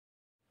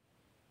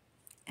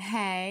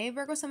Hey,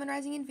 Virgo, Sun,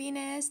 Rising in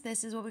Venus.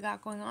 This is what we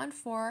got going on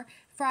for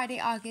Friday,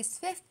 August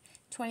 5th,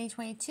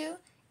 2022.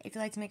 If you'd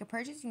like to make a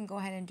purchase, you can go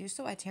ahead and do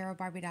so at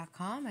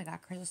TAROTBARBIE.com. I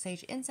got crystal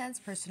sage incense,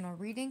 personal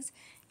readings,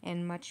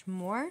 and much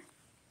more.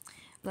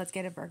 Let's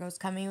get it, Virgos.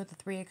 Coming with the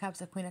Three of Cups,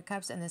 the Queen of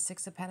Cups, and the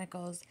Six of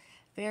Pentacles.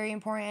 Very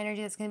important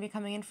energy that's going to be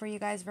coming in for you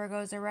guys,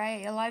 Virgos, all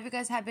right? A lot of you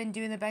guys have been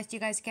doing the best you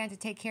guys can to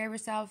take care of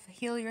yourself,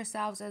 heal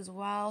yourselves as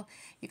well.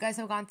 You guys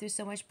have gone through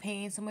so much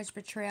pain, so much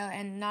betrayal,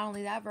 and not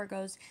only that,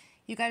 Virgos,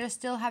 you guys are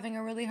still having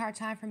a really hard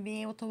time from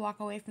being able to walk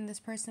away from this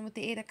person with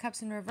the Eight of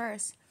Cups in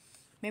reverse.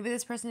 Maybe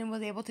this person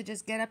was able to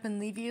just get up and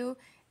leave you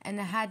and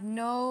had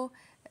no...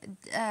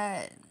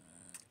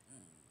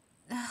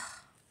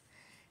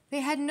 They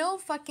had no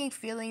fucking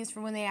feelings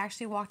for when they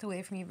actually walked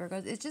away from you,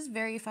 Virgos. It's just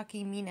very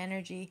fucking mean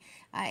energy.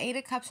 Eight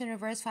of Cups in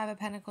reverse, Five of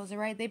Pentacles, all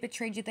right? They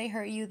betrayed you. They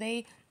hurt you.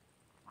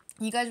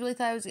 You guys really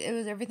thought it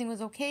was everything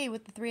was okay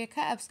with the Three of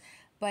Cups.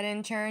 But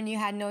in turn, you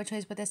had no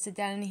choice but to sit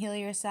down and heal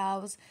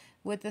yourselves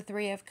with the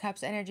Three of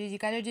Cups energies. You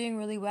guys are doing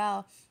really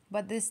well.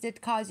 But this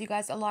did cause you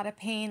guys a lot of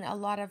pain, a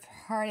lot of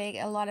heartache,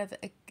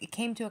 it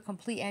came to a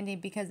complete ending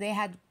because they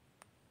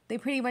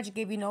pretty much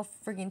gave you no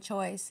friggin'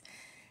 choice.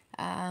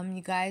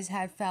 You guys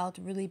had felt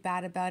really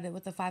bad about it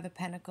with the Five of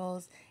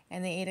Pentacles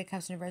and the Eight of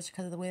Cups in reverse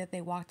because of the way that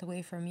they walked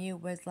away from you.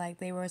 Was like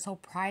they were so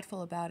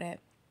prideful about it.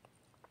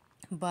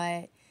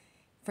 But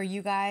for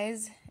you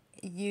guys,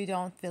 you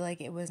don't feel like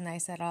it was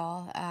nice at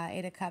all.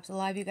 Eight of Cups. A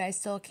lot of you guys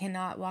still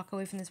cannot walk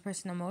away from this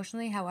person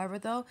emotionally. However,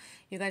 though,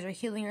 you guys are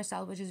healing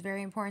yourself, which is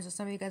very important. So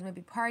some of you guys might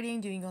be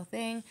partying, doing your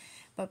thing,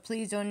 but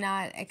please do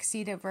not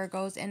exceed it,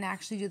 Virgos, and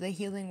actually do the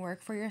healing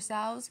work for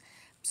yourselves.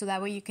 So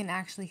that way you can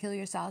actually heal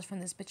yourselves from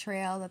this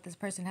betrayal that this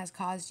person has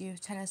caused you.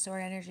 Ten of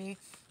Sword energy.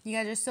 You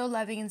guys are so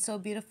loving and so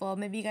beautiful.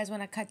 Maybe you guys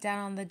want to cut down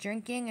on the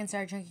drinking and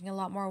start drinking a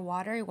lot more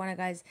water. You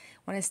guys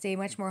want to stay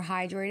much more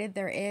hydrated.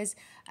 There is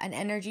an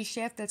energy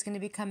shift that's going to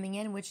be coming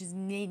in, which is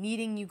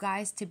needing you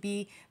guys to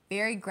be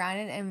very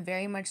grounded and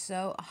very much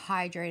so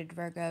hydrated,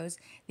 Virgos.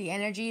 The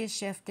energy is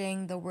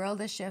shifting. The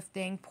world is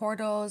shifting.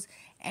 Portals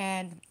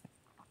and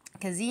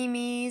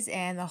Kazimis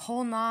and the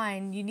whole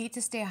nine. You need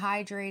to stay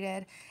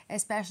hydrated,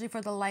 especially for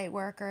the light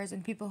workers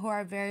and people who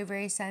are very,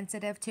 very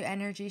sensitive to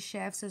energy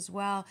shifts as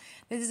well.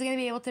 This is going to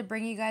be able to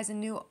bring you guys a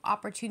new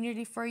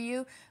opportunity for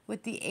you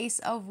with the Ace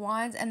of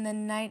Wands and the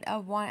Knight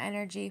of Wands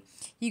energy.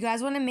 You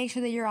guys want to make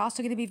sure that you're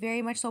also going to be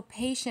very much so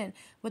patient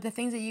with the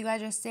things that you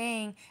guys are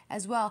saying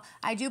as well.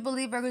 I do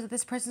believe, Virgos, that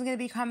this person is going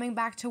to be coming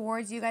back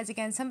towards you guys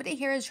again. Somebody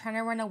here is trying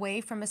to run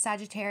away from a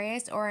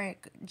Sagittarius or a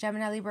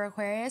Gemini, Libra,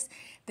 Aquarius.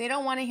 They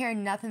don't want to hear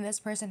nothing this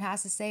person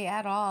has to say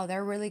at all.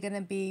 They're really going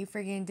to be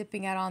freaking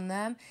dipping out on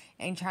them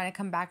and trying to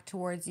come back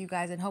towards you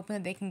guys and hoping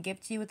that they can give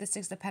to you with the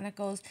Six of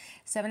Pentacles,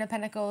 Seven of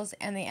Pentacles,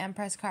 and the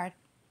Empress card.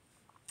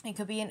 It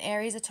could be an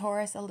Aries, a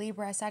Taurus, a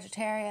Libra, a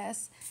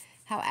Sagittarius.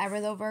 However,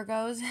 though,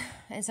 Virgos,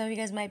 and some of you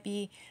guys might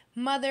be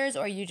mothers,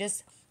 or you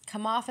just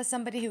come off as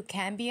somebody who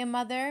can be a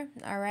mother,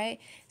 all right?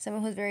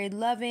 Someone who's very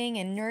loving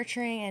and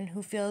nurturing and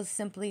who feels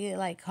simply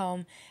like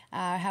home.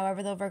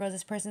 However, though, Virgos,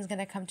 this person is going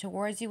to come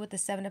towards you with the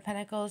Seven of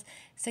Pentacles,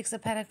 Six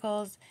of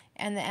Pentacles,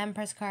 and the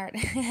Empress card.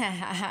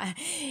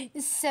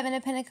 Seven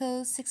of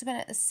Pentacles, Six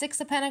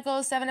of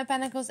Pentacles, Seven of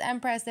Pentacles,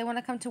 Empress. They want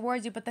to come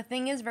towards you. But the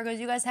thing is, Virgos,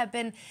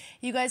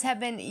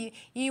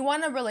 you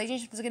want a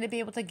relationship that's going to be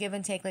able to give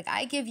and take. Like,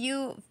 I give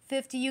you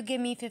 50, you give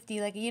me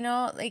 50. Like, you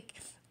know, like,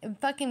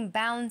 fucking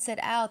balance it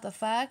out. The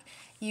fuck,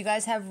 you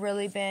guys have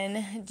really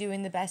been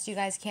doing the best you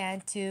guys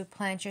can to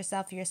plant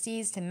yourself your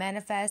seeds, to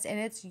manifest, and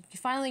it's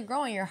finally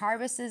growing. Your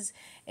harvest is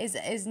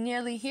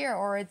nearly here,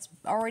 or it's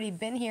already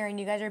been here, and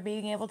you guys are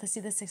being able to see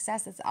the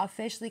success that's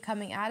officially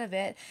coming out of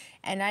it.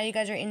 And now you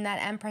guys are in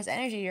that Empress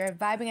energy. You're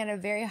vibing at a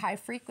very high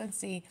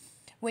frequency.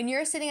 When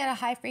you're sitting at a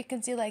high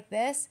frequency like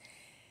this,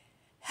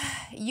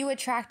 you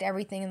attract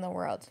everything in the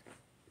world.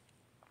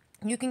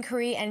 You can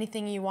create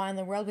anything you want in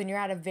the world when you're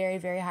at a very,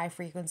 very high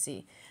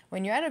frequency.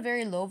 When you're at a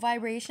very low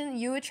vibration,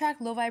 you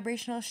attract low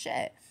vibrational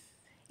shit.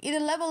 Either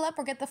level up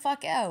or get the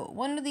fuck out.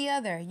 One or the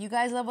other. You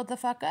guys leveled the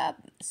fuck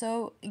up,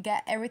 so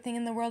get everything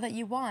in the world that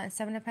you want.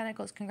 Seven of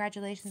Pentacles.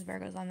 Congratulations,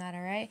 Virgos, on that,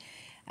 all right?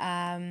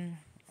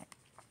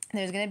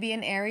 There's going to be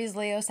an Aries,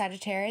 Leo,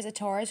 Sagittarius, a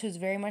Taurus who's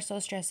very much so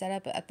stressed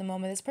out at the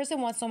moment. This person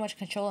wants so much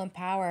control and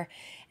power.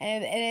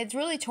 And it's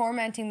really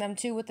tormenting them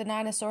too with the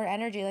Nine of Swords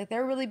energy. Like,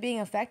 they're really being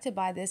affected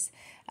by this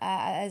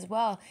as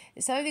well.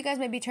 Some of you guys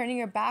may be turning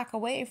your back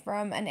away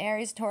from an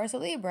Aries, Taurus, or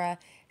Libra.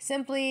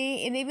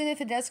 Simply, and even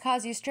if it does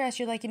cause you stress,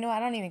 you're like, you know,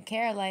 I don't even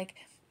care. Like,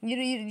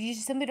 you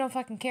simply don't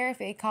fucking care if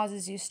it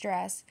causes you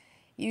stress.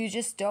 You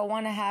just don't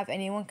want to have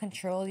anyone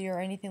control you or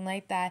anything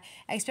like that.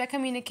 Expect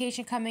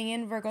communication coming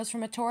in, Virgos,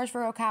 from a Taurus,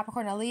 Virgo,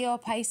 Capricorn, a Leo,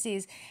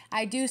 Pisces.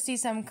 I do see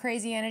some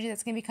crazy energy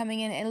that's going to be coming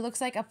in. It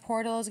looks like a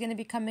portal is going to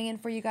be coming in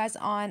for you guys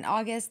on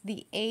August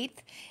the 8th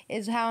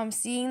is how I'm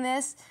seeing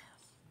this.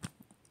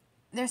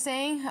 They're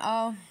saying,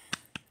 oh,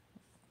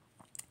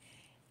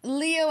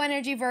 Leo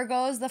energy,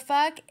 Virgos. The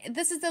fuck?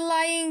 This is the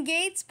Lying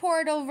Gates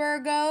portal,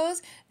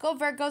 Virgos. Go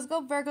Virgos,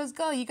 go Virgos,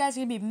 go. You guys are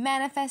going to be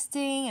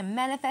manifesting and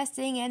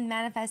manifesting and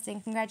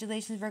manifesting.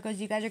 Congratulations, Virgos.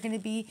 You guys are going to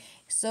be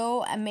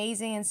so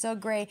amazing and so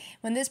great.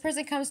 When this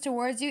person comes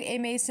towards you, it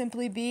may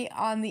simply be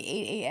on the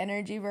 8-8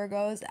 energy,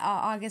 Virgos.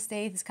 August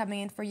 8th is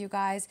coming in for you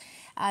guys.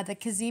 The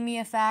Kazemi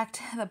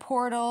effect, the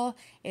portal,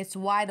 it's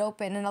wide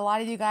open. And a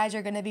lot of you guys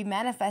are going to be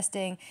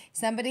manifesting.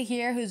 Somebody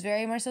here who's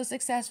very much so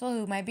successful,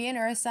 who might be an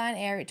Earth sign,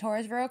 Aries,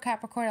 Taurus, Virgo,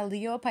 Capricorn, a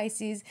Leo,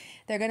 Pisces.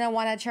 They're going to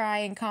want to try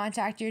and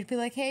contact you to be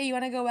like, hey, you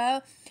want to go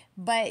out?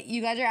 But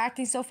you guys are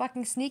acting so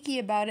fucking sneaky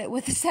about it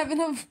with the 7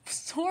 of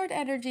Sword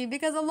energy,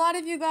 because a lot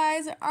of you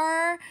guys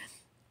are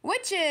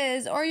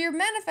witches or you're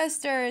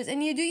manifestors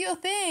and you do your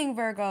thing,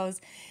 Virgos.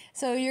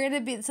 So you're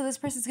going to be, so this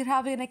person's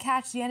probably going to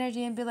catch the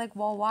energy and be like,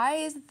 well, why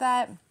is it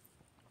that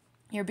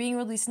you're being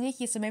really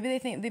sneaky? So maybe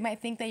they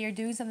might think that you're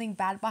doing something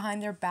bad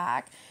behind their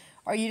back,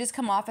 or you just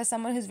come off as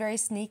someone who's very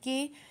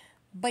sneaky.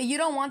 But you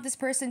don't want this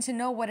person to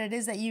know what it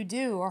is that you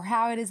do or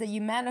how it is that you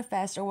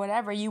manifest or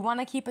whatever. You want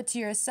to keep it to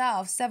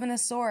yourself. 7 of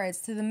Swords,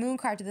 to the Moon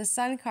card, to the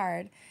Sun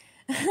card.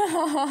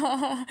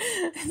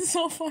 It's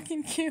so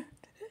fucking cute.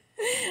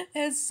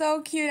 It's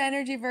so cute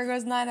energy,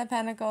 Virgos. 9 of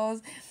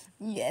Pentacles.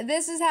 Yeah,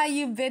 this is how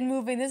you've been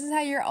moving. This is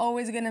how you're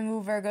always going to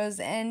move,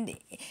 Virgos. And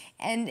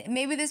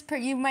maybe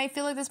you might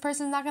feel like this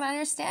person's not going to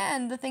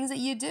understand the things that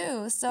you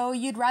do. So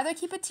you'd rather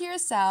keep it to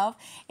yourself.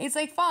 It's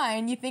like,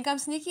 fine, you think I'm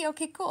sneaky?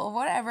 Okay, cool,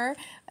 whatever.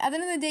 At the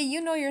end of the day, you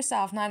know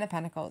yourself. 9 of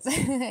Pentacles.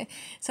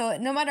 So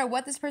no matter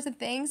what this person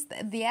thinks,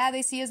 yeah,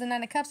 they see you as a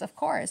 9 of Cups, of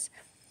course.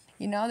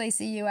 You know, they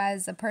see you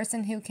as a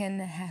person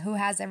who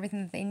has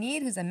everything that they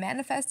need, who's a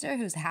manifester,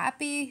 who's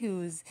happy,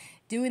 who's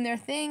doing their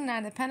thing.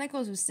 9 of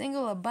Pentacles, who's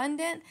single,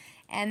 abundant.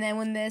 And then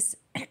when this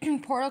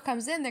portal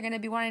comes in, they're going to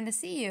be wanting to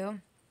see you.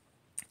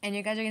 And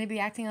you guys are going to be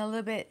acting a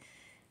little bit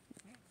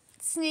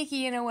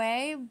sneaky in a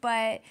way,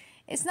 but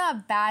it's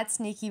not bad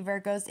sneaky,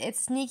 Virgos. It's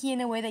sneaky in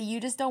a way that you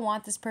just don't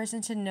want this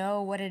person to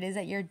know what it is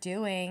that you're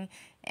doing.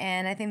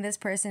 And I think this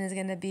person is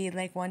going to be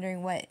like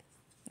wondering what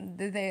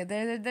they're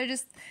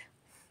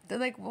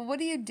like, well, what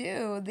do you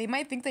do? They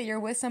might think that you're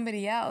with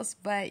somebody else,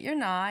 but you're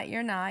not.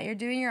 You're not. You're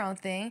doing your own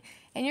thing,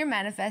 and you're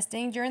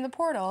manifesting during the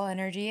portal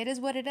energy. It is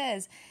what it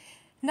is.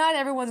 Not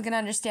everyone's going to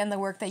understand the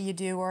work that you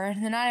do, or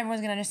not everyone's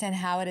going to understand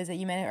how it is that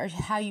you manage, or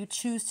how you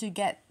choose to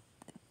get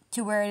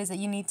to where it is that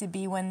you need to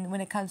be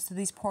when it comes to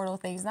these portal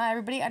things. Not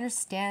everybody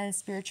understands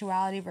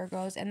spirituality,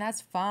 Virgos, and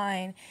that's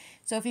fine.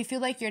 So if you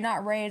feel like you're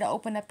not ready to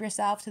open up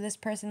yourself to this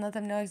person, let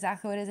them know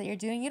exactly what it is that you're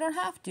doing, you don't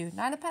have to.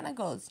 9 of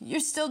Pentacles.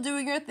 You're still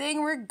doing your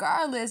thing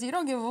regardless. You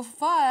don't give a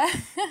fuck.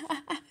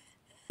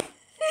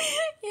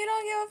 You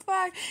don't give a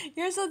fuck.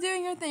 You're still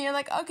doing your thing. You're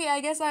like, okay, I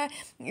guess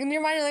in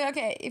your mind, you're like,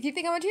 okay, if you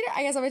think I'm a cheater,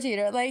 I guess I'm a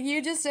cheater. Like,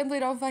 you just simply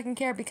don't fucking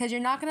care, because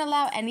you're not going to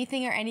allow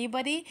anything or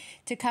anybody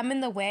to come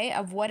in the way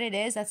of what it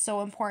is that's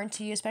so important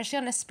to you, especially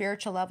on a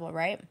spiritual level,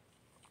 right?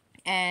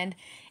 And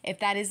if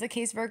that is the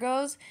case,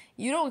 Virgos,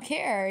 you don't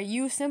care.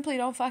 You simply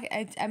don't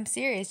I'm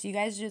serious. You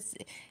guys just,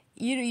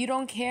 you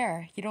don't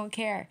care. You don't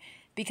care.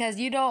 Because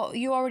you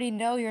already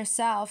know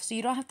yourself, so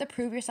you don't have to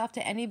prove yourself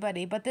to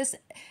anybody. But this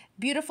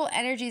beautiful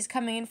energy is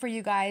coming in for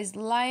you guys.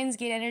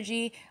 Lionsgate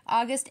energy,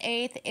 August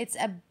 8th. It's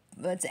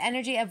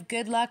energy of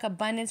good luck,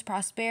 abundance,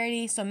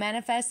 prosperity. So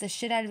manifest the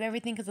shit out of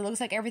everything, because it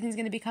looks like everything's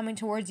going to be coming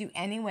towards you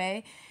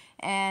anyway.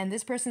 And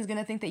this person's going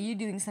to think that you're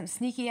doing some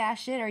sneaky ass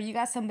shit, or you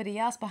got somebody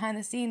else behind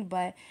the scene,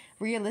 but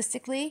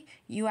realistically,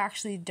 you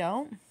actually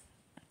don't.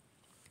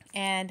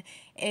 And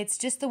it's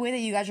just the way that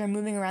you guys are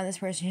moving around this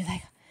person. You're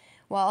like,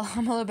 well,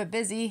 I'm a little bit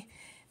busy.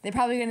 They're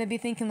probably going to be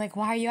thinking like,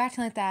 why are you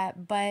acting like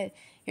that? But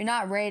you're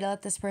not ready to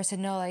let this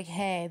person know, like,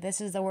 hey, this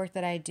is the work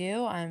that I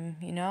do. I'm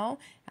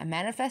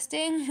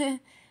manifesting.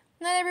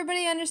 Not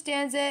everybody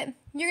understands it.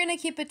 You're going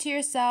to keep it to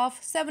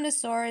yourself. 7 of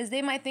Swords.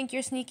 They might think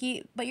you're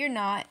sneaky, but you're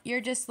not. You're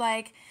just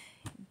like,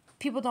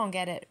 people don't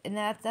get it, and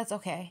that's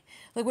okay.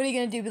 Like, what are you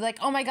going to do? Be like,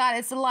 oh my God,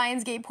 it's the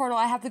Lionsgate portal.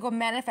 I have to go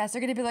manifest.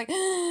 They're going to be like,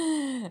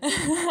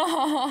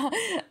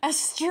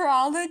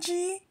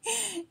 astrology?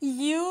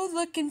 You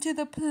look into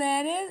the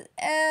planet?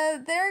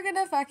 They're going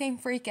to fucking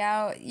freak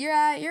out.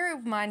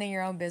 You're minding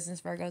your own business,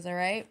 Virgos, all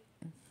right?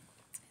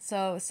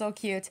 So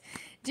cute.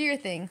 Do your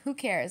thing. Who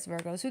cares,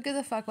 Virgos? Who gives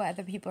a fuck what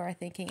other people are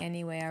thinking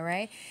anyway, all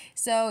right?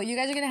 So you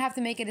guys are going to have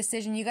to make a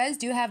decision. You guys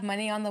do have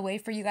money on the way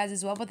for you guys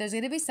as well, but there's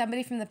going to be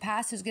somebody from the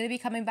past who's going to be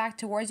coming back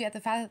towards you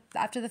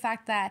after the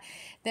fact that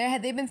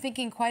they've been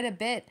thinking quite a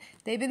bit.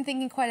 They've been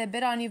thinking quite a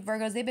bit on you,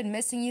 Virgos. They've been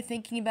missing you,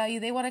 thinking about you.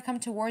 They want to come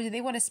towards you.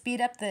 They want to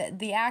speed up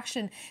the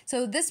action.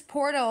 So this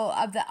portal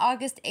of the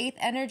August 8th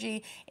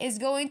energy is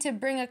going to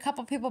bring a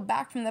couple people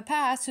back from the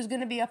past who's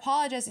going to be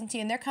apologizing to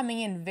you, and they're coming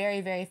in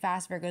very, very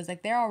fast, Virgos.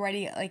 Like, they're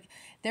already, like,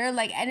 they're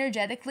like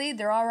energetically,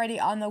 they're already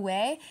on the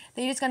way.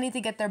 They just gonna need to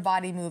get their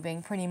body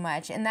moving pretty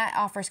much. And that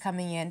offer's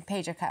coming in,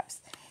 Page of Cups.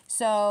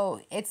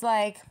 So it's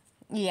like,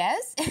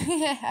 yes,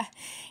 yeah,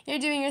 you're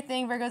doing your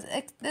thing, Virgos.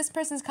 This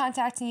person's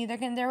contacting you.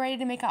 They're ready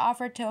to make an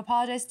offer to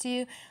apologize to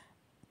you.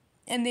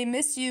 And they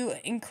miss you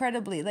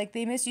incredibly. Like,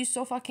 they miss you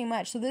so fucking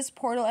much. So this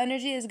portal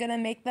energy is gonna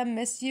make them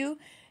miss you,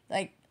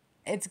 like,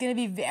 It's going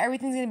to be,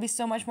 everything's going to be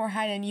so much more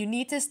heightened. You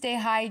need to stay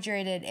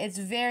hydrated. It's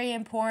very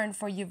important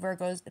for you,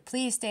 Virgos.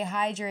 Please stay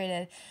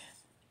hydrated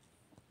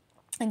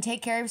and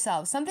take care of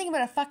yourselves. Something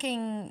about a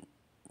fucking,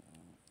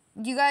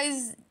 you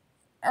guys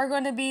are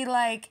going to be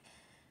like,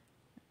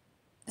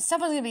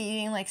 someone's going to be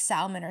eating like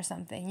salmon or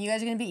something. You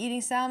guys are going to be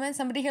eating salmon.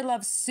 Somebody here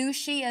loves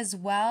sushi as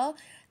well.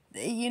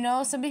 You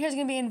know, somebody here is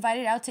going to be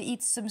invited out to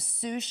eat some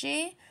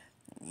sushi.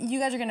 You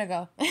guys are going to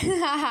go.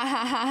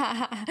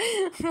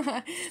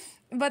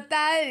 But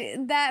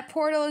that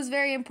portal is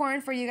very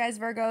important for you guys,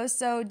 Virgos.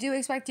 So do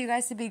expect you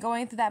guys to be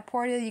going through that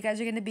portal. You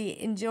guys are going to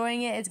be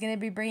enjoying it. It's going to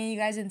be bringing you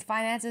guys in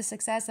finances,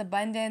 success,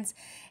 abundance,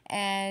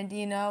 and,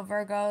 you know,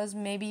 Virgos,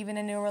 maybe even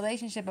a new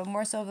relationship, but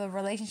more so the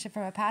relationship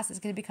from a past is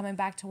going to be coming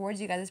back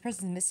towards you guys. This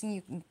person's missing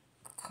you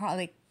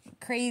like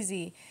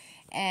crazy,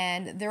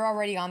 and they're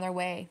already on their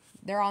way.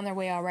 They're on their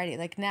way already.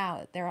 Like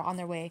now, they're on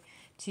their way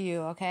to you,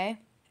 okay?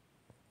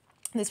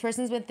 This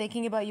person's been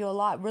thinking about you a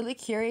lot, really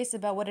curious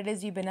about what it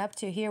is you've been up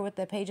to here with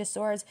the Page of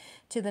Swords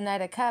to the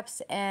Knight of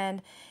Cups.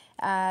 And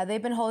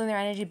they've been holding their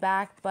energy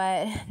back,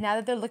 but now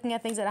that they're looking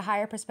at things at a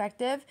higher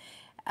perspective,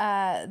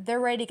 they're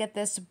ready to get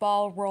this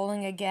ball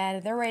rolling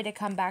again. They're ready to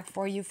come back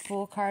for you,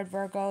 Fool card,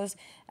 Virgos.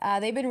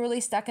 They've been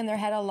really stuck in their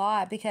head a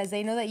lot because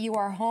they know that you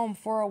are home,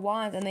 Four of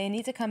Wands, and they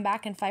need to come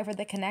back and fight for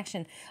the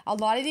connection. A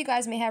lot of you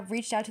guys may have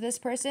reached out to this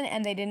person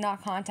and they did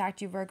not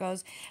contact you,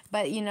 Virgos.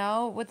 But, you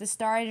know, with the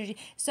star energy.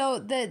 So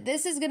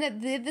this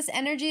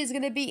energy is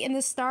going to be in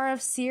the star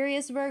of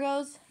Sirius,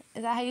 Virgos.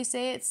 Is that how you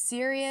say it?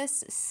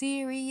 Sirius,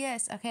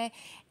 okay?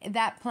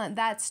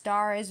 That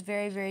star is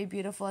very, very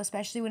beautiful,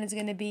 especially when it's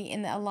going to be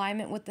in the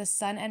alignment with the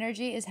sun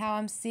energy is how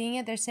I'm seeing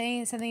it. They're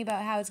saying something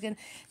about how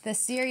the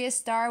Sirius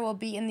star will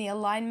be in the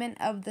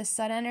alignment of the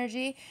sun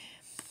energy.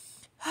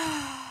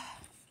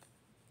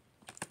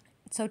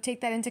 So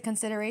take that into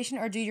consideration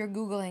or do your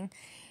Googling.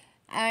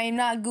 I'm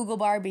not Google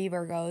Barbie,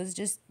 Virgos.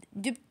 Just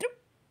do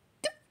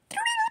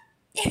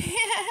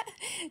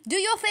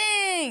your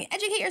thing.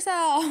 Educate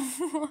yourself.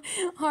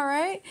 All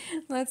right.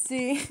 Let's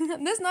see.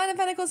 This Nine of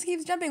Pentacles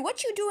keeps jumping.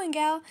 What you doing,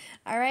 gal?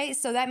 All right.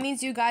 So that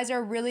means you guys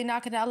are really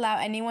not going to allow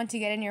anyone to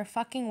get in your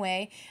fucking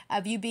way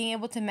of you being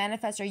able to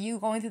manifest, or you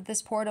going through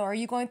this portal, or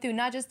you going through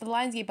not just the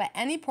Lionsgate, but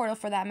any portal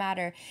for that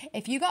matter.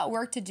 If you got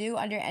work to do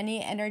under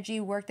any energy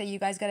work that you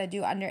guys got to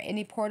do under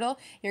any portal,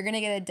 you're going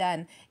to get it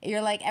done.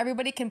 You're like,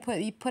 everybody can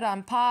put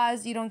on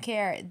pause. You don't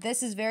care.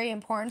 This is very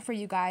important for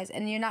you guys,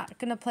 and you're not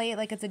going to play it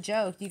like it's a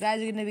joke. You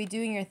guys are going to be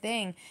doing your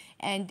thing.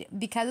 And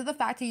because of the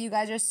fact that you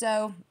guys are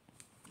so,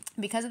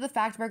 because of the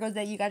fact, Virgos,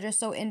 that you guys are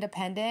so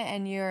independent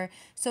and you're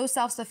so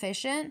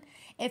self-sufficient,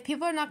 if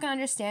people are not going to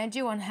understand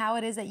you on how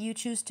it is that you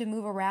choose to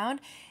move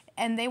around,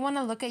 and they want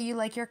to look at you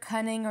like you're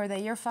cunning or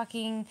that you're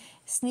fucking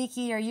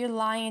sneaky or you're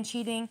lying,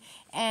 cheating,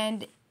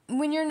 and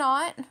when you're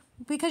not,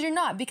 because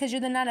you're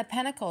the Nine of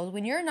Pentacles.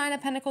 When you're a Nine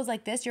of Pentacles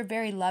like this, you're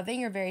very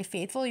loving, you're very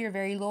faithful, you're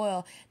very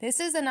loyal.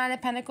 This is the Nine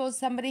of Pentacles,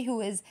 somebody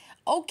who is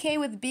okay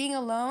with being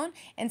alone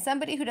and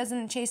somebody who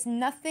doesn't chase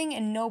nothing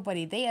and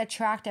nobody. They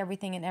attract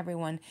everything and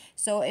everyone.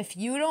 So if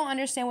you don't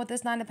understand what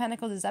this Nine of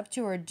Pentacles is up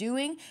to or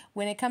doing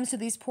when it comes to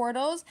these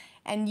portals,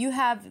 and you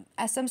have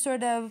some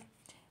sort of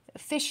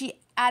fishy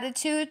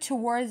attitude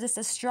towards this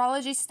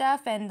astrology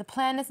stuff and the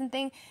planets and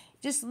things,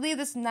 just leave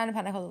this Nine of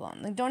Pentacles alone.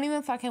 Like, don't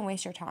even fucking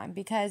waste your time,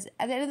 because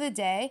at the end of the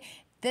day,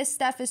 this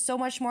stuff is so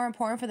much more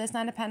important for this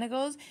Nine of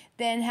Pentacles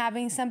than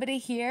having somebody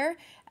here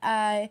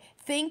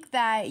think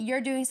that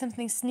you're doing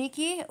something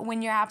sneaky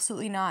when you're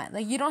absolutely not.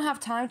 Like, you don't have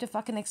time to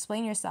fucking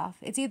explain yourself.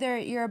 It's either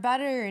you're about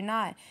it or you're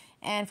not.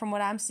 And from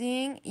what I'm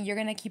seeing, you're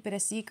going to keep it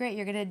a secret.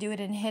 You're going to do it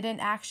in hidden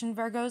action,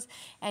 Virgos,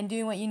 and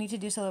doing what you need to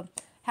do. So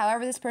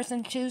however this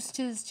person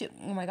chooses to,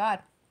 oh my God.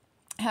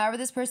 However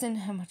this person,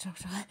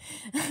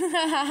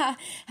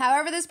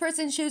 however this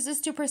person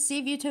chooses to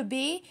perceive you to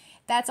be,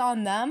 that's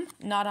on them,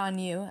 not on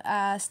you.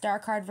 Star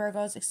card,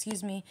 Virgos,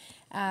 excuse me.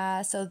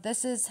 So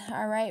this is,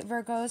 all right,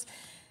 Virgos.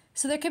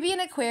 So there could be an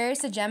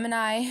Aquarius, a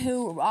Gemini,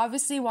 who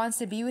obviously wants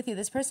to be with you.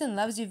 This person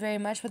loves you very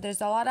much, but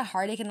there's a lot of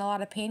heartache and a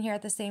lot of pain here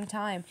at the same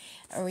time.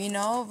 Or, you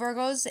know,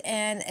 Virgos,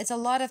 and it's a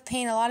lot of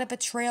pain, a lot of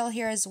betrayal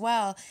here as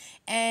well.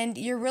 And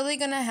you're really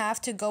going to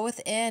have to go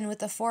within with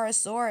the Four of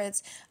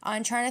Swords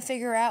on trying to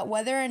figure out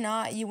whether or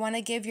not you want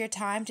to give your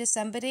time to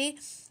somebody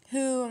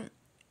who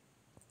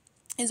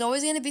is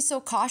always going to be so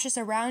cautious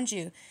around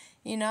you.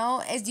 You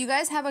know, as you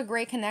guys have a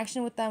great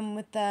connection with them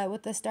with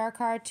the Star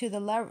card to the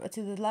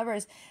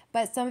lovers,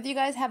 but some of you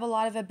guys have a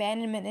lot of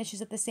abandonment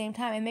issues at the same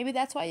time, and maybe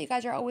that's why you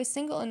guys are always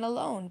single and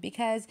alone,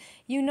 because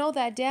you know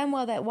that damn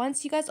well that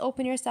once you guys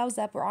open yourselves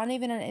up or on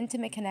even an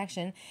intimate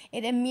connection,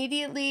 it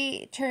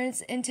immediately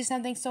turns into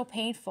something so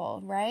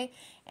painful, right?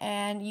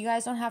 And you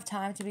guys don't have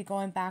time to be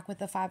going back with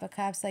the Five of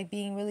Cups, like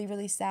being really,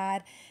 really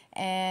sad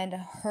and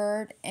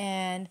hurt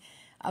and,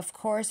 of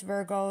course,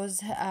 Virgos,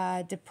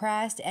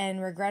 depressed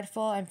and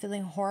regretful and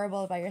feeling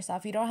horrible about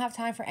yourself. You don't have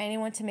time for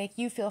anyone to make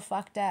you feel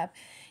fucked up.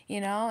 you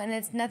know, and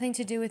it's nothing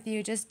to do with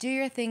you. Just do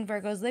your thing,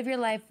 Virgos. Live your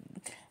life.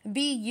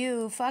 Be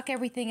you. Fuck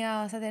everything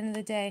else at the end of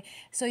the day.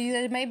 So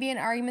there might be an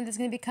argument that's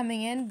going to be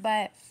coming in,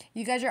 but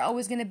you guys are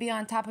always going to be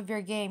on top of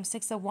your game.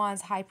 6 of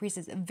Wands, High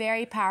Priestess.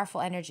 Very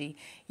powerful energy.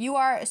 You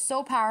are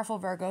so powerful,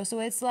 Virgo. So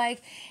it's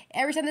like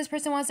every time this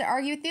person wants to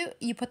argue with you,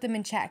 you put them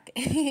in check.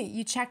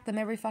 You check them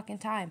every fucking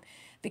time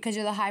because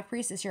you're the High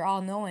Priestess. You're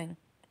all knowing.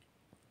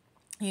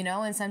 You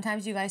know, and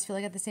sometimes you guys feel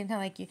like at the same time,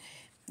 like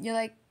you're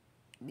like,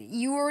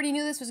 you already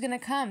knew this was going to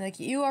come. Like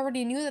you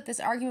already knew that this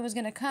argument was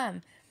going to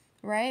come.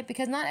 Right?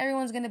 Because not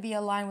everyone's going to be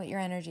aligned with your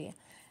energy.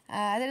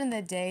 At the end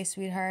of the day,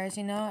 sweethearts,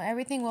 you know,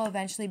 everything will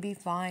eventually be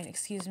fine.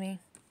 Excuse me.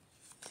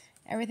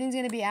 Everything's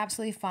going to be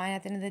absolutely fine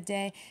at the end of the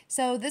day.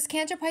 So this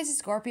Cancer, Pisces,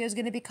 Scorpio is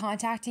going to be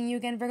contacting you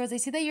again, Virgos. They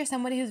see that you're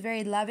somebody who's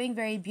very loving,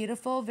 very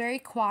beautiful, very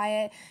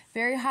quiet,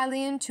 very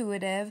highly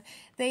intuitive.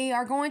 They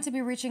are going to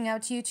be reaching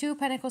out to you. 2 of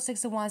Pentacles,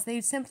 6 of Wands.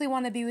 They simply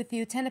want to be with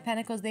you. 10 of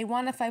Pentacles. They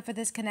want to fight for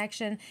this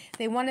connection.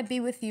 They want to be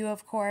with you,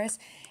 of course.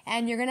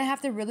 And you're going to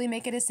have to really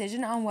make a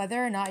decision on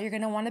whether or not you're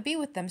going to want to be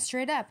with them.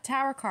 Straight up.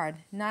 Tower card.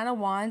 9 of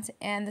Wands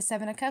and the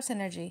 7 of Cups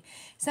energy.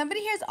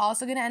 Somebody here is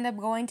also going to end up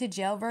going to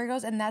jail,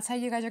 Virgos. And that's how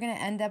you guys are going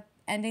to end up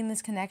ending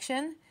this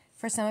connection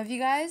for some of you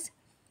guys.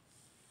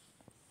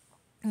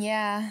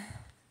 Yeah.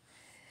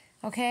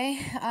 Okay.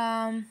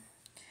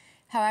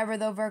 However,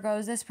 though,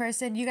 Virgos, this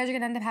person, you guys are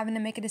going to end up having to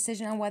make a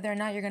decision on whether or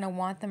not you're going to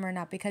want them or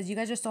not, because you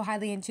guys are so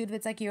highly intuitive.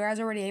 It's like you guys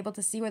are already able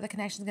to see where the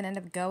connection is going to end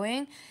up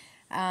going.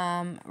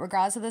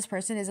 Regardless of this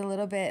person is a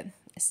little bit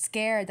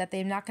scared that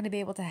they're not going to be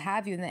able to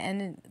have you,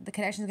 and the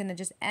connection is going to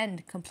just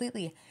end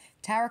completely.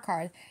 Tower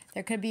card.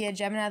 There could be a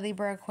Gemini,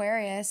 Libra,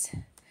 Aquarius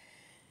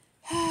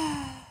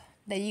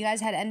that you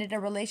guys had ended a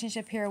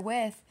relationship here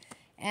with,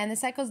 and the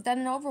cycle's done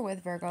and over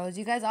with, Virgos.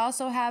 You guys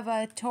also have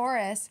a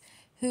Taurus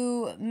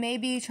who may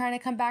be trying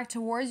to come back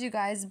towards you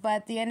guys,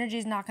 but the energy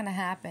is not going to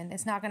happen.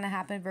 It's not going to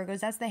happen, Virgos.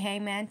 That's the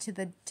Hangman to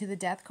the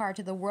Death card,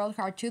 to the World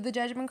card, to the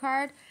Judgment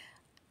card.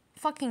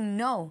 Fucking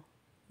no.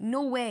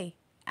 No way.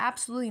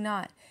 Absolutely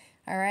not.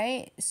 All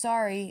right?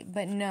 Sorry,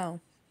 but no.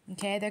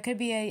 Okay, there could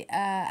be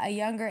a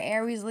younger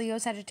Aries, Leo,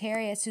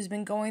 Sagittarius who's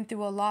been going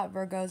through a lot,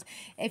 Virgos.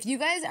 If you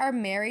guys are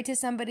married to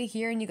somebody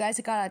here and you guys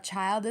have got a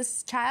child,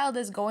 this child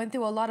is going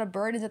through a lot of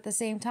burdens at the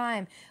same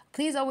time.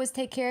 Please always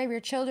take care of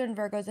your children,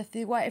 Virgos.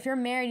 If you're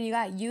married and you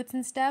got youths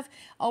and stuff,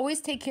 always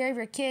take care of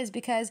your kids,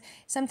 because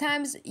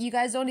sometimes you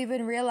guys don't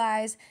even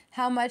realize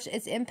how much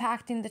it's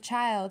impacting the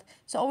child.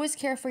 So always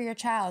care for your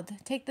child.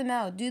 Take them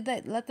out. Do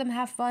that. Let them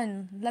have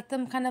fun. Let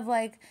them kind of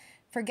like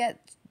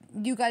forget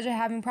you guys are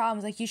having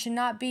problems. Like, you should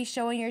not be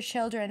showing your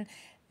children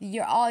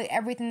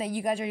everything that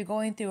you guys are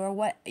going through, or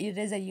what it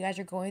is that you guys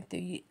are going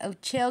through.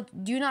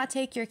 Do not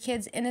take your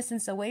kids'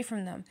 innocence away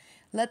from them.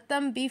 Let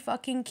them be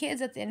fucking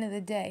kids at the end of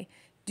the day.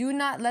 Do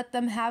not let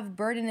them have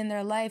burden in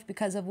their life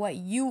because of what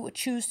you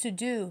choose to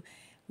do.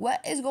 What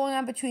is going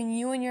on between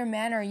you and your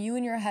man, or you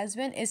and your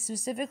husband, is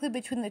specifically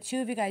between the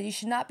two of you guys. You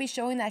should not be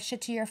showing that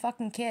shit to your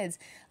fucking kids.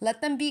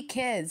 Let them be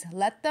kids.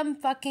 Let them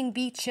fucking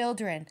be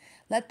children.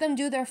 Let them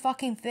do their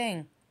fucking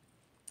thing,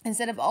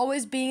 instead of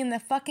always being in the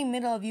fucking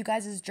middle of you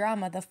guys'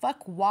 drama. The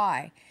fuck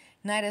why?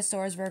 Knight of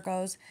Swords,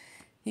 Virgos.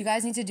 You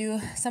guys need to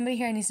do, somebody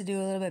here needs to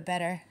do a little bit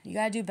better. You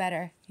gotta do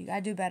better. You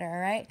gotta do better,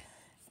 alright?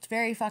 It's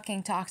very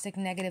fucking toxic,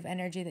 negative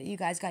energy that you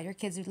guys got your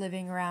kids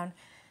living around.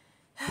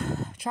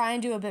 Try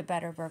and do a bit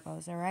better,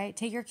 Virgos, alright?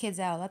 Take your kids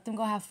out. Let them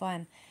go have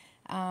fun.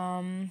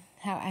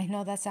 I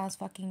know that sounds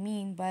fucking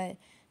mean, but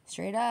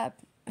straight up.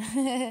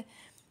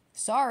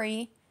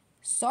 Sorry.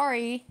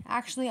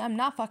 Actually, I'm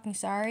not fucking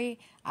sorry.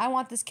 I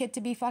want this kid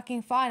to be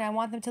fucking fine. I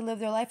want them to live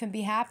their life and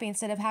be happy,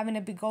 instead of having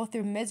to go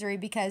through misery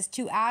because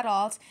 2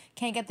 adults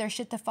can't get their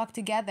shit to fuck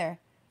together.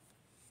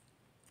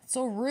 It's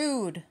so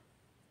rude.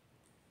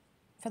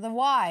 For the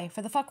why.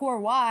 For the fuck war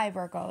why,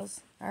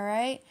 Virgos.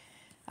 Alright?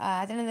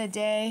 At the end of the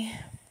day,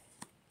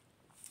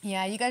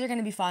 yeah, you guys are going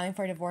to be filing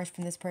for a divorce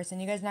from this person.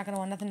 You guys are not going to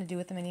want nothing to do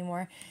with them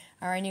anymore.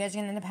 All right, and you guys are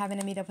going to end up having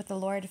to meet up with the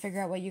Lord to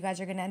figure out what you guys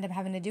are going to end up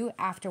having to do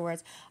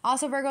afterwards.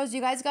 Also, Virgos,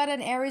 you guys got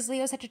an Aries,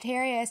 Leo,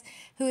 Sagittarius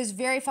who is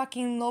very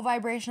fucking low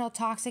vibrational,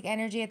 toxic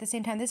energy at the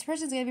same time. This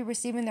person's going to be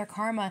receiving their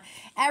karma.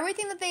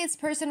 Everything that this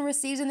person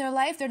receives in their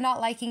life, they're not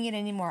liking it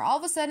anymore. All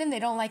of a sudden, they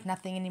don't like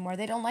nothing anymore.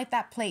 They don't like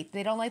that plate.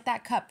 They don't like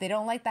that cup. They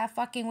don't like that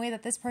fucking way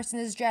that this person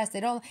is dressed.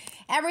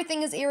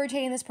 Everything is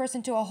irritating this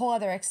person to a whole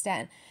other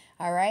extent.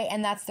 All right,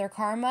 and that's their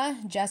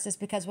karma, justice,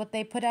 because what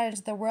they put out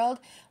into the world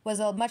was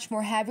much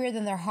more heavier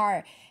than their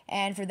heart.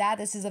 And for that,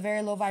 this is a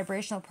very low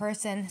vibrational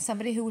person,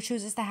 somebody who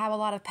chooses to have a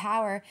lot of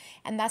power,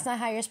 and that's not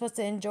how you're supposed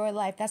to enjoy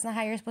life. That's not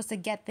how you're supposed to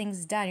get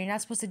things done. You're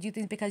not supposed to do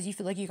things because you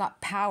feel like you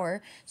got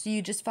power, so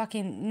you just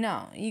fucking,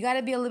 no. You got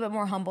to be a little bit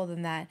more humble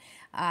than that.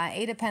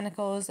 8 of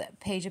Pentacles,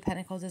 Page of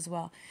Pentacles as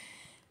well.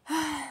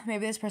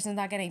 Maybe this person's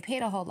not getting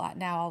paid a whole lot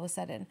now all of a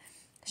sudden.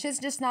 Shit's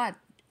just not...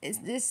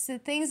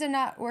 things are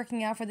not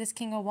working out for this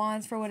King of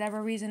Wands for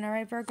whatever reason, all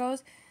right,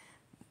 Virgos?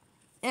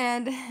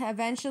 And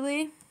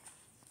eventually,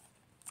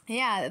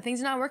 Yeah,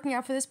 things are not working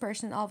out for this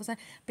person all of a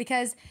sudden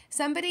because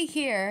somebody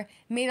here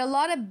made a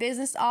lot of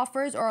business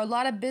offers or a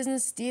lot of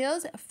business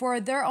deals for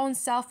their own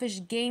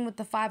selfish gain with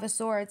the Five of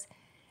Swords,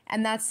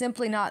 and that's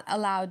simply not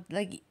allowed.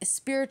 Like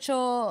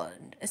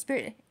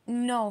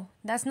no,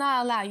 that's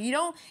not allowed.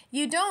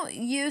 You don't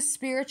use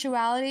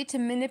spirituality to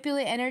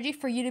manipulate energy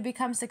for you to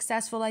become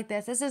successful like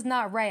this. This is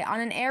not right. On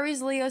an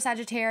Aries, Leo,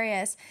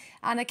 Sagittarius,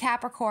 on a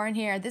Capricorn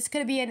here. This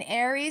could be an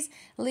Aries,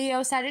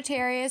 Leo,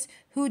 Sagittarius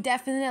who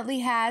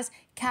definitely has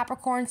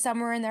Capricorn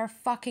somewhere in their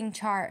fucking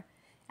chart.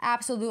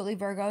 Absolutely,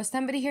 Virgo.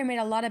 Somebody here made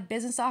a lot of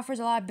business offers,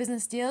 a lot of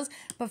business deals,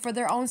 but for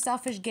their own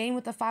selfish gain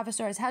with the Five of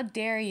Swords. How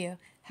dare you?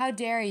 How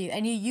dare you?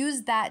 And you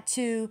use that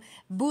to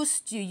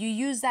boost you. You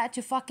use that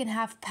to fucking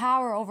have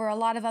power over a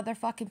lot of other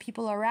fucking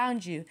people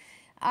around you.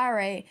 All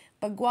right,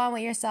 but go on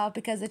with yourself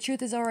because the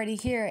truth is already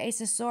here,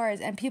 Ace of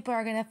Swords, and people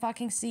are going to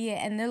fucking see it.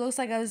 And there looks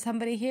like there's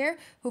somebody here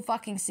who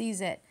fucking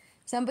sees it.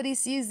 Somebody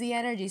sees the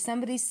energy.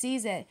 Somebody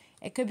sees it.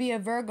 It could be a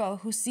Virgo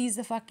who sees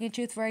the fucking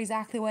truth for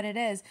exactly what it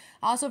is.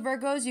 Also,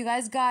 Virgos, you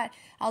guys got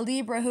a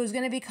Libra who's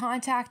going to be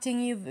contacting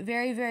you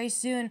very, very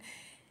soon.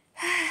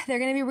 They're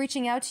going to be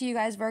reaching out to you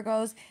guys,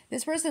 Virgos.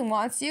 This person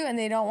wants you and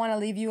they don't want to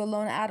leave you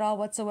alone at all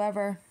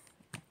whatsoever.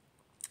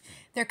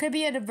 There could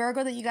be a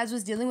Virgo that you guys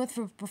was dealing with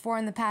before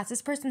in the past.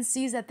 This person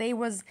sees that they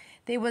was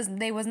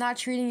not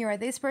treating you right.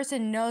 This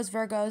person knows,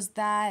 Virgos,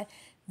 that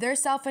their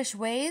selfish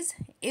ways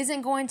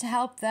isn't going to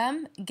help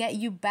them get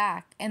you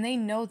back. And they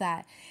know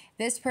that.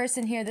 This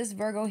person here, this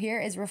Virgo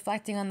here, is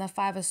reflecting on the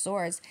Five of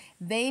Swords.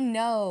 They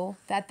know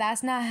that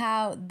that's not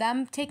how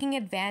them taking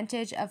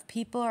advantage of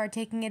people or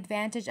taking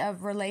advantage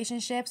of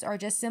relationships or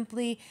just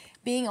simply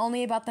being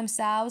only about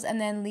themselves and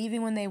then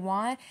leaving when they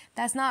want.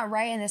 That's not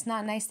right, and it's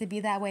not nice to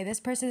be that way. This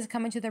person is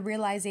coming to the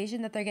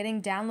realization that they're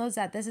getting downloads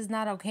that this is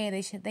not okay.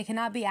 They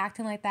cannot be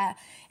acting like that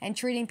and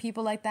treating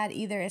people like that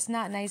either. It's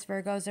not nice,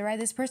 Virgos, all right?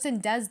 This person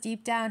does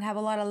deep down have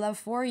a lot of love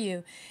for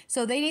you.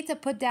 So they need to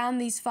put down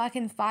these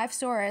fucking Five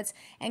Swords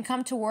and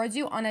come towards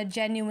you on a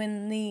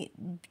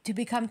to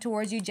become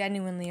towards you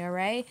genuinely, all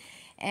right?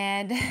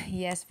 And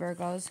yes,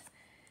 Virgos.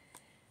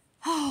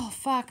 Oh,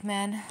 fuck,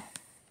 man.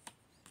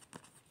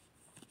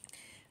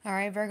 All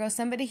right, Virgo,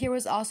 somebody here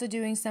was also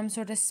doing some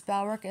sort of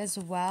spell work as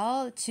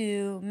well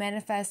to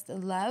manifest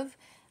love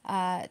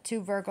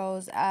to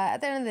Virgos. At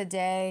the end of the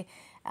day,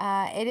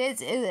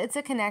 it's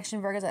a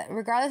connection, Virgos.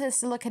 Regardless, it's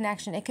still a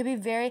connection. It could be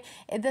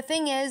the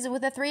thing is,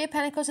 with the Three of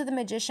Pentacles to the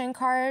Magician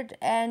card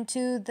and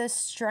to the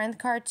Strength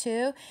card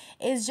too,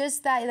 is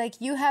just that, like,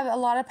 you have a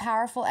lot of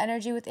powerful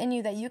energy within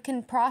you that you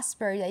can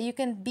prosper, that you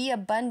can be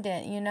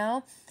abundant, you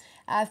know?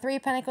 Three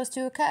of Pentacles,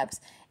 Two of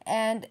Cups.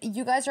 And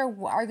you guys are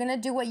going to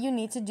do what you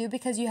need to do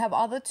because you have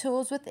all the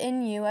tools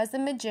within you as the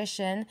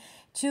Magician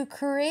to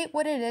create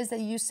what it is that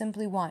you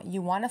simply want.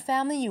 You want a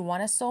family, you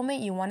want a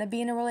soulmate, you want to be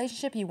in a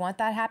relationship, you want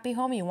that happy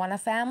home, you want a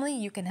family,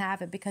 you can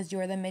have it because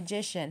you're the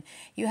Magician.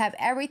 You have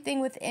everything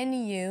within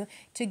you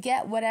to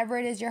get whatever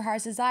it is your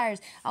heart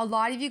desires. A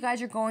lot of you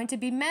guys are going to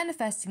be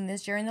manifesting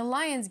this during the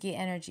Lionsgate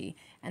energy.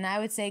 And I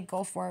would say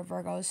go for it,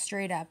 Virgos,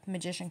 straight up,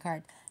 Magician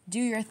card. Do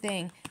your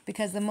thing,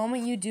 because the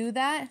moment you do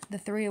that, the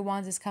Three of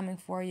Wands is coming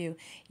for you.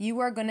 You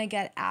are going to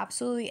get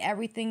absolutely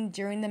everything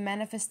during the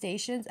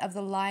manifestations of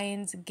the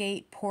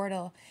Lionsgate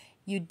portal.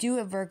 You do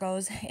it,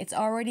 Virgos. It's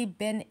already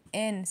been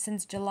in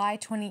since July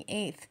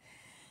 28th.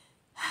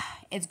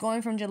 It's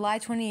going from July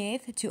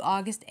 28th to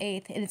August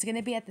 8th, and it's going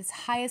to be at its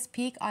highest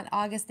peak on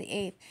August the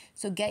 8th.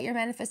 So get your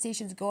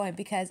manifestations going,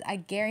 because I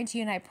guarantee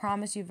you and I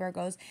promise you,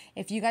 Virgos,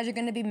 if you guys are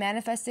going to be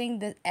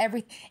manifesting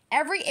every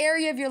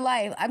area of your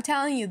life, I'm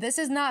telling you, this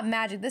is not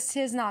magic. This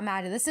is not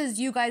magic. This is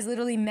you guys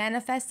literally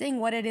manifesting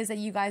what it is that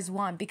you guys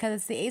want, because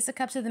it's the Ace of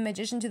Cups to the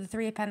Magician to the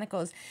Three of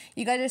Pentacles.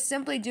 You guys are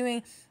simply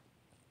doing...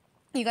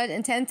 You guys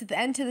intend to the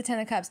end to the Ten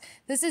of Cups.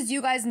 This is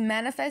you guys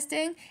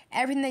manifesting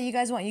everything that you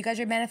guys want. You guys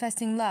are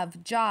manifesting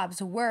love,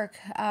 jobs, work,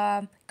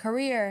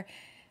 career,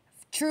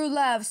 true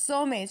love,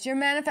 soulmates. You're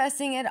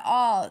manifesting it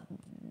all.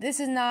 This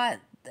is not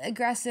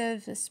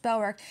aggressive spell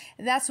work.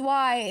 That's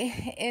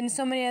why in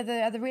so many of the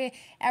other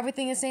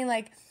everything is saying,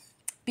 like,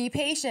 be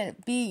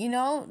patient,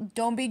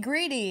 don't be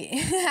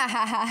greedy.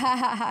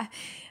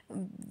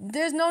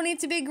 There's no need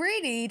to be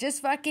greedy.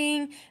 Just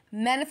fucking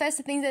manifest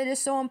the things that are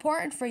so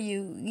important for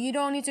you. You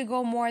don't need to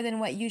go more than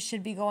what you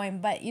should be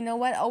going. But you know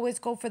what? Always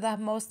go for the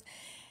most,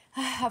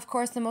 of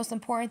course, the most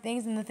important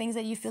things and the things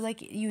that you feel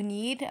like you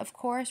need, of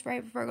course,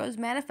 right? Virgos,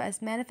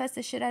 manifest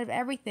the shit out of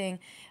everything.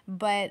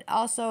 But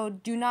also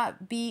do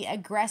not be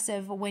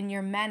aggressive when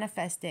you're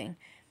manifesting,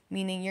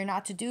 meaning you're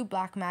not to do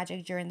black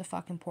magic during the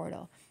fucking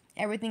portal.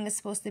 Everything is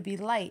supposed to be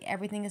light.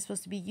 Everything is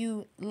supposed to be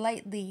you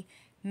lightly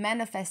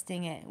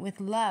manifesting it with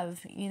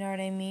love. You know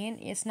what I mean?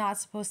 It's not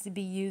supposed to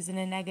be used in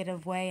a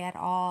negative way at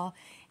all.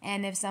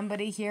 And if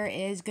somebody here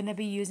is going to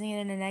be using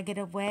it in a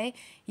negative way,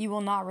 you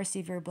will not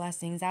receive your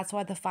blessings. That's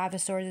why the Five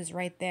of Swords is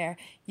right there.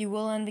 You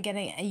will end up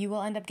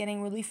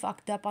getting really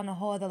fucked up on a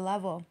whole other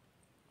level.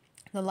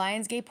 The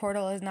Lionsgate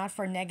portal is not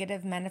for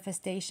negative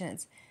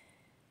manifestations.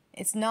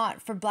 It's not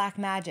for black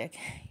magic.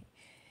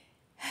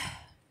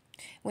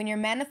 When you're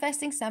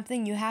manifesting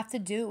something, you have to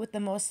do it with the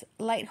most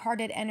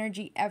lighthearted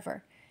energy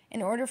ever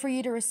in order for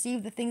you to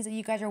receive the things that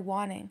you guys are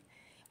wanting.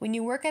 When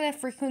you work at a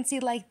frequency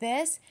like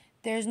this,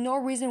 there's no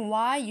reason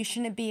why you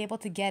shouldn't be able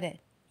to get it.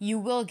 You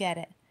will get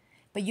it.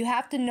 But you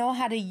have to know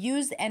how to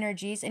use the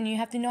energies, and you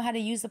have to know how to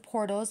use the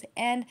portals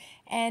and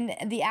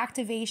the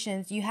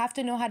activations. You have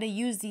to know how to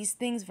use these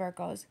things,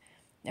 Virgos.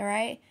 All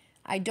right?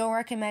 I don't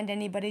recommend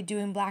anybody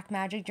doing black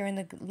magic during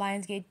the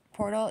Lionsgate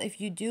portal. If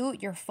you do,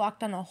 you're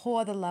fucked on a whole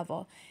other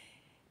level.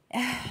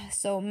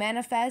 So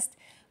manifest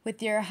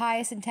with your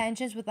highest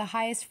intentions, with the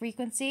highest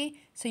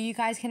frequency, so you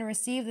guys can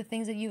receive the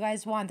things that you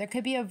guys want. There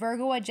could be a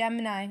Virgo, a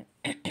Gemini,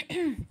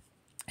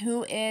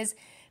 who is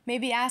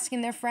maybe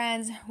asking their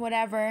friends,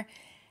 whatever,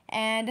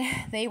 and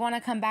they want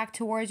to come back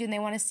towards you and they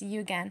want to see you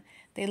again.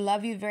 They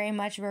love you very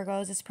much,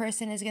 Virgos. This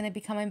person is going to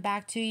be coming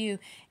back to you,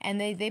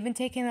 and they've been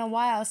taking a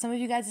while. Some of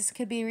you guys, this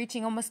could be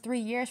reaching almost 3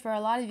 years for a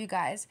lot of you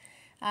guys.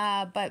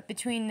 But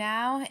between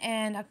now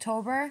and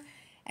October,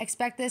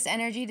 expect this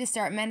energy to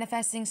start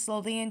manifesting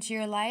slowly into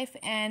your life,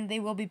 and they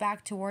will be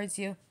back towards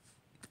you.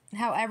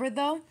 However,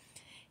 though,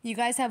 you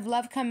guys have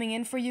love coming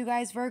in for you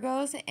guys,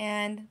 Virgos,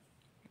 and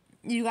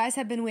you guys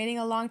have been waiting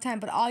a long time,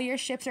 but all your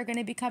ships are going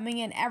to be coming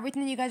in.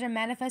 Everything you guys are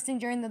manifesting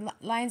during the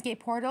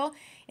Lionsgate portal,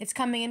 it's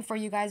coming in for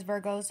you guys,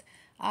 Virgos.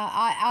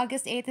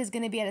 August 8th is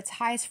going to be at its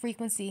highest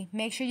frequency.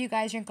 Make sure you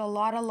guys drink a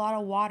lot of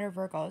water,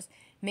 Virgos.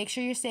 Make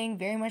sure you're staying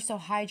very much so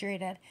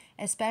hydrated,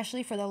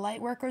 especially for the light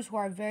workers who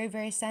are very,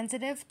 very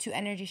sensitive to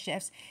energy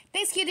shifts.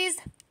 Thanks, cuties.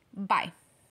 Bye.